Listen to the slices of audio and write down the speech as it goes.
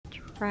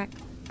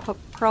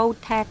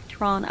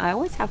protectron. I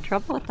always have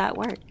trouble with that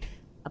word.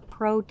 A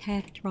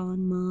protectron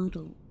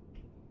model.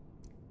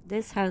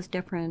 This has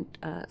different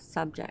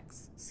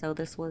subjects. So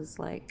this was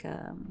like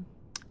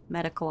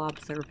medical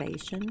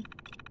observation.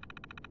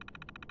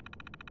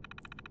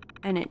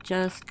 And it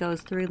just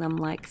goes through them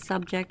like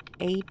subject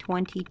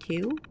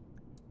A22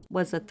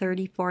 was a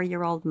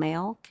 34-year-old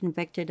male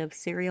convicted of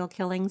serial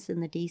killings in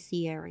the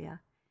DC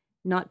area.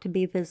 Not to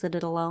be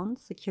visited alone,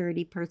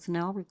 security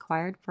personnel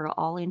required for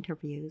all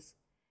interviews.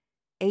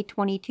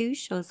 A22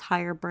 shows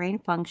higher brain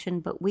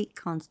function but weak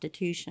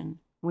constitution.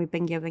 We've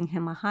been giving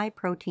him a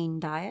high-protein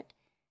diet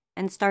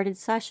and started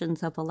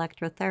sessions of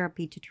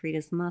electrotherapy to treat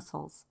his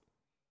muscles.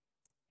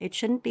 It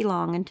shouldn't be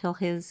long until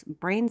his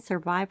brain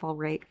survival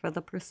rate for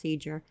the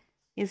procedure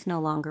is no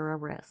longer a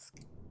risk.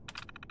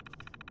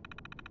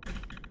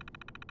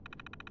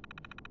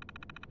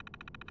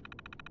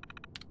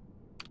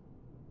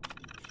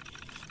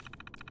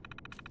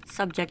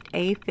 Subject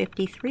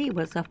A53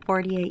 was a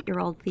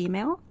 48-year-old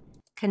female,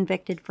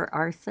 convicted for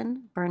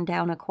arson, burned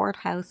down a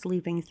courthouse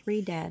leaving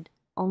 3 dead,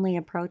 only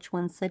approach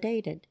when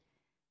sedated.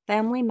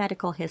 Family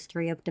medical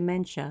history of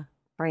dementia.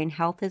 Brain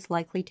health is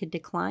likely to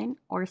decline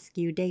or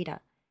skew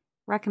data.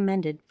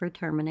 Recommended for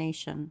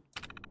termination.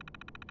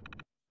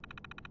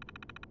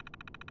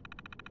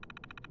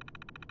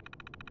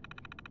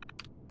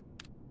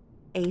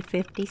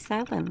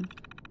 A57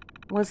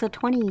 was a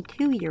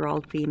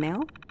 22-year-old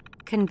female,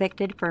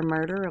 convicted for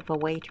murder of a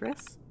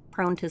waitress,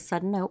 prone to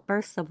sudden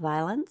outbursts of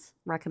violence.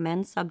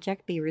 Recommend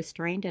subject be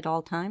restrained at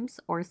all times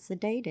or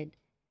sedated.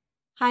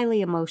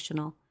 Highly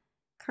emotional.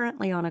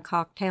 Currently on a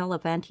cocktail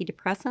of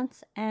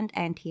antidepressants and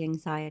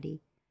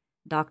anti-anxiety.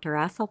 Dr.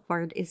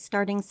 Asselford is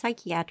starting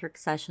psychiatric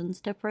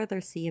sessions to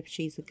further see if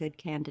she's a good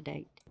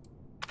candidate.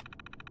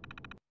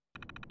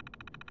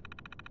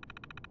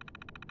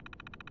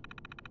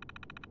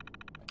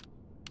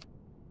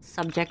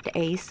 Subject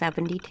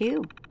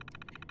A72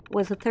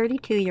 was a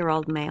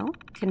 32-year-old male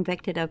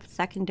convicted of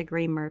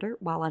second-degree murder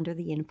while under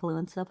the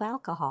influence of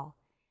alcohol.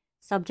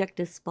 Subject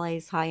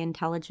displays high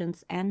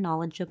intelligence and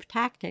knowledge of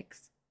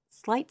tactics,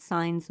 slight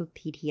signs of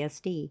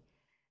PTSD.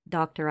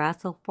 Dr.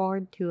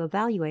 Asselford to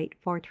evaluate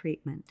for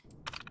treatment.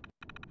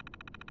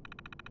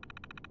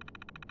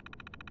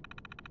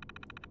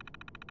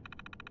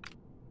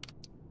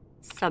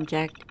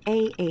 Subject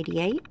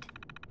A88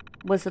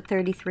 was a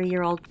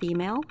 33-year-old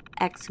female,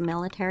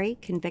 ex-military,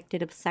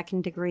 convicted of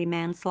second-degree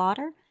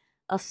manslaughter,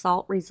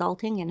 assault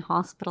resulting in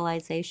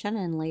hospitalization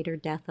and later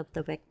death of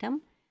the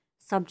victim.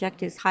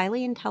 Subject is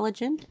highly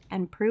intelligent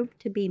and proved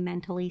to be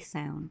mentally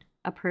sound.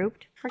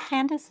 Approved for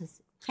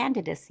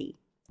candidacy.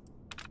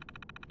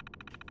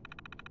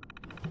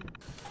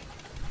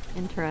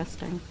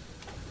 Interesting.